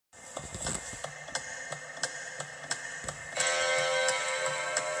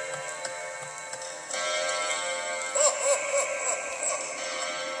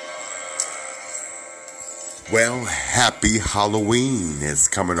Well, happy Halloween is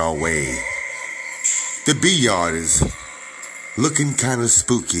coming our way. The bee yard is looking kind of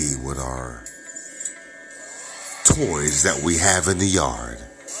spooky with our toys that we have in the yard.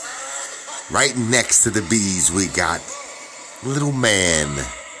 Right next to the bees, we got a little man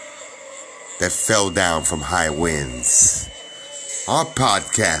that fell down from high winds. Our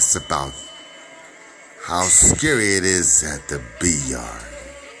podcast's about how scary it is at the bee yard.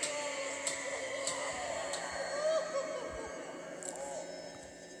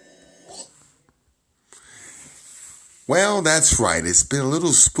 Well, that's right. It's been a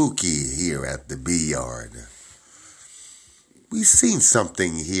little spooky here at the bee yard. We seen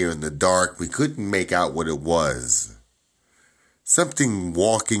something here in the dark. We couldn't make out what it was. Something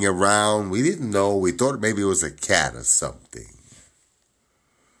walking around. We didn't know. We thought maybe it was a cat or something.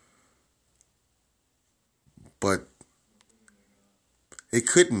 But it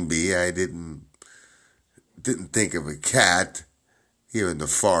couldn't be. I didn't think of a cat here in the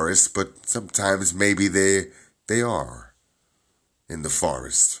forest, but sometimes maybe they are in the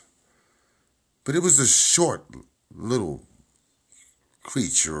forest. But it was a short little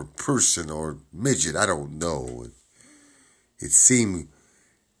creature or person or midget, I don't know. It seemed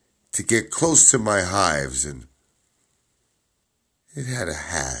to get close to my hives, and it had a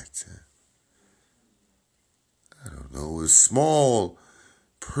hat. I don't know, a small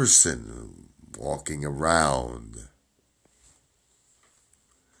person walking around.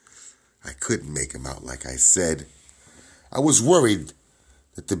 I couldn't make him out, like I said. I was worried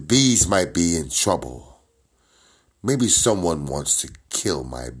that the bees might be in trouble. Maybe someone wants to kill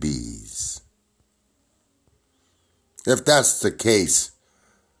my bees. If that's the case,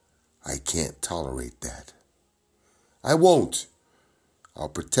 I can't tolerate that. I won't. I'll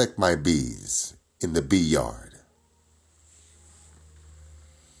protect my bees in the bee yard.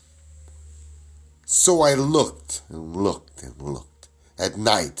 So I looked and looked and looked at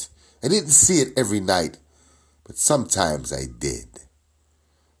night. I didn't see it every night, but sometimes I did.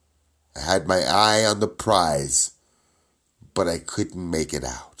 I had my eye on the prize, but I couldn't make it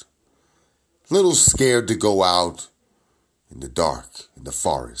out. A little scared to go out in the dark, in the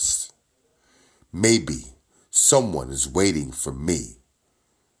forest. Maybe someone is waiting for me.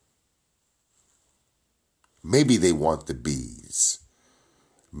 Maybe they want the bees.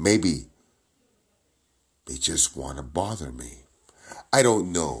 Maybe they just want to bother me. I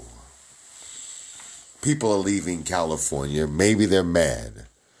don't know. People are leaving California. Maybe they're mad.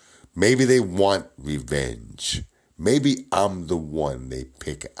 Maybe they want revenge. Maybe I'm the one they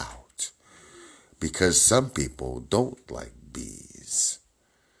pick out. Because some people don't like bees.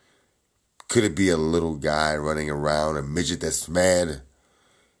 Could it be a little guy running around, a midget that's mad?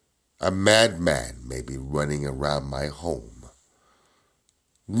 A madman maybe running around my home,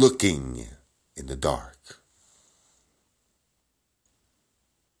 looking in the dark.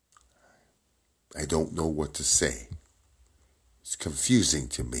 I don't know what to say. It's confusing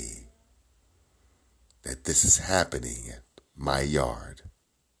to me that this is happening at my yard.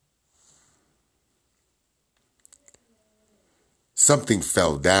 Something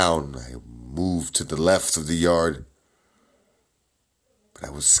fell down. I moved to the left of the yard, but I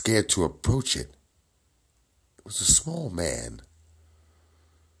was scared to approach it. It was a small man.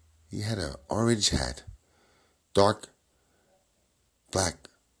 He had an orange hat, dark black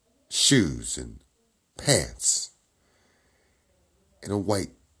shoes and pants, and a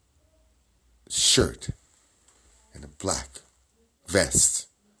white shirt and a black vest.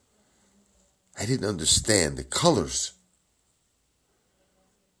 I didn't understand the colors,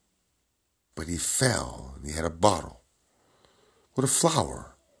 but he fell and he had a bottle with a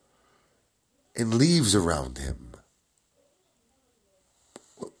flower and leaves around him.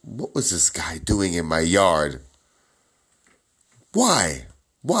 What was this guy doing in my yard? Why?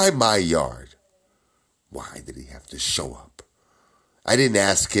 Why my yard? Why did he have to show up? I didn't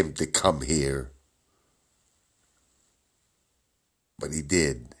ask him to come here. But he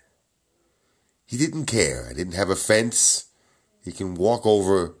did. He didn't care. I didn't have a fence. He can walk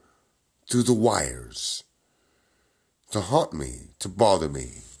over through the wires to haunt me, to bother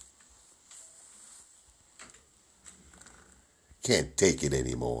me. Can't take it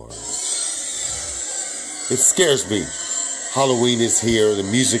anymore. It scares me. Halloween is here. The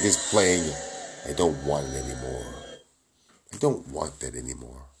music is playing. I don't want it anymore. I don't want that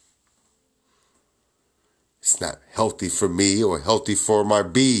anymore. It's not healthy for me or healthy for my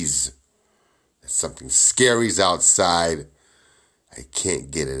bees. There's something scary's outside. I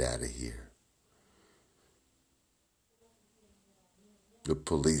can't get it out of here. The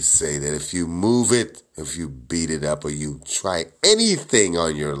police say that if you move it, if you beat it up, or you try anything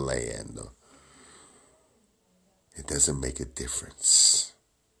on your land, it doesn't make a difference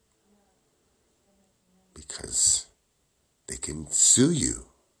because they can sue you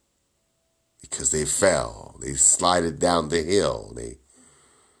because they fell. They slided down the hill.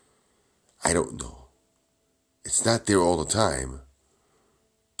 I don't know. It's not there all the time,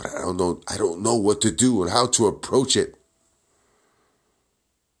 but I don't know what to do and how to approach it.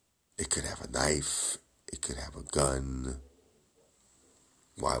 It could have a knife. It could have a gun.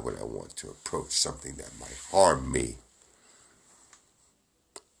 Why would I want to approach something that might harm me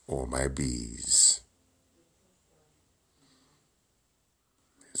or my bees?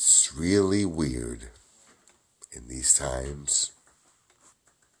 It's really weird in these times.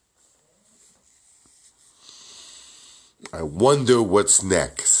 I wonder what's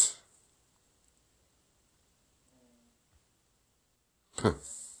next.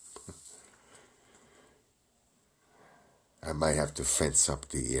 I might have to fence up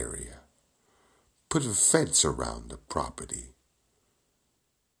the area. Put a fence around the property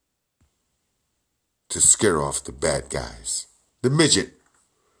to scare off the bad guys. The midget,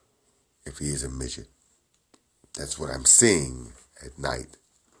 if he is a midget. That's what I'm seeing at night.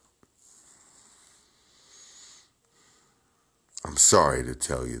 I'm sorry to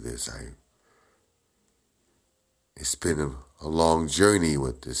tell you this. It's been a long journey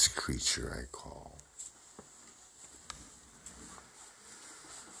with this creature I call.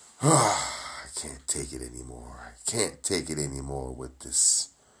 I can't take it anymore. I can't take it anymore with this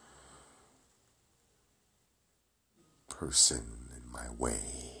person in my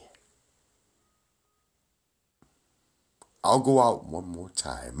way. I'll go out one more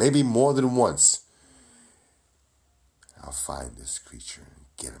time, maybe more than once. I'll find this creature and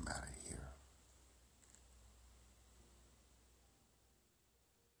get him out of here.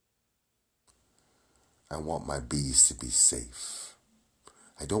 I want my bees to be safe.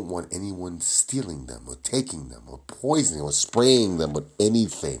 I don't want anyone stealing them or taking them or poisoning or spraying them with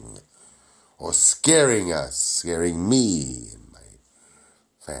anything or scaring me and my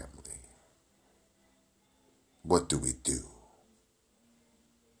family. What do we do?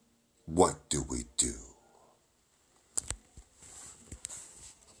 What do we do?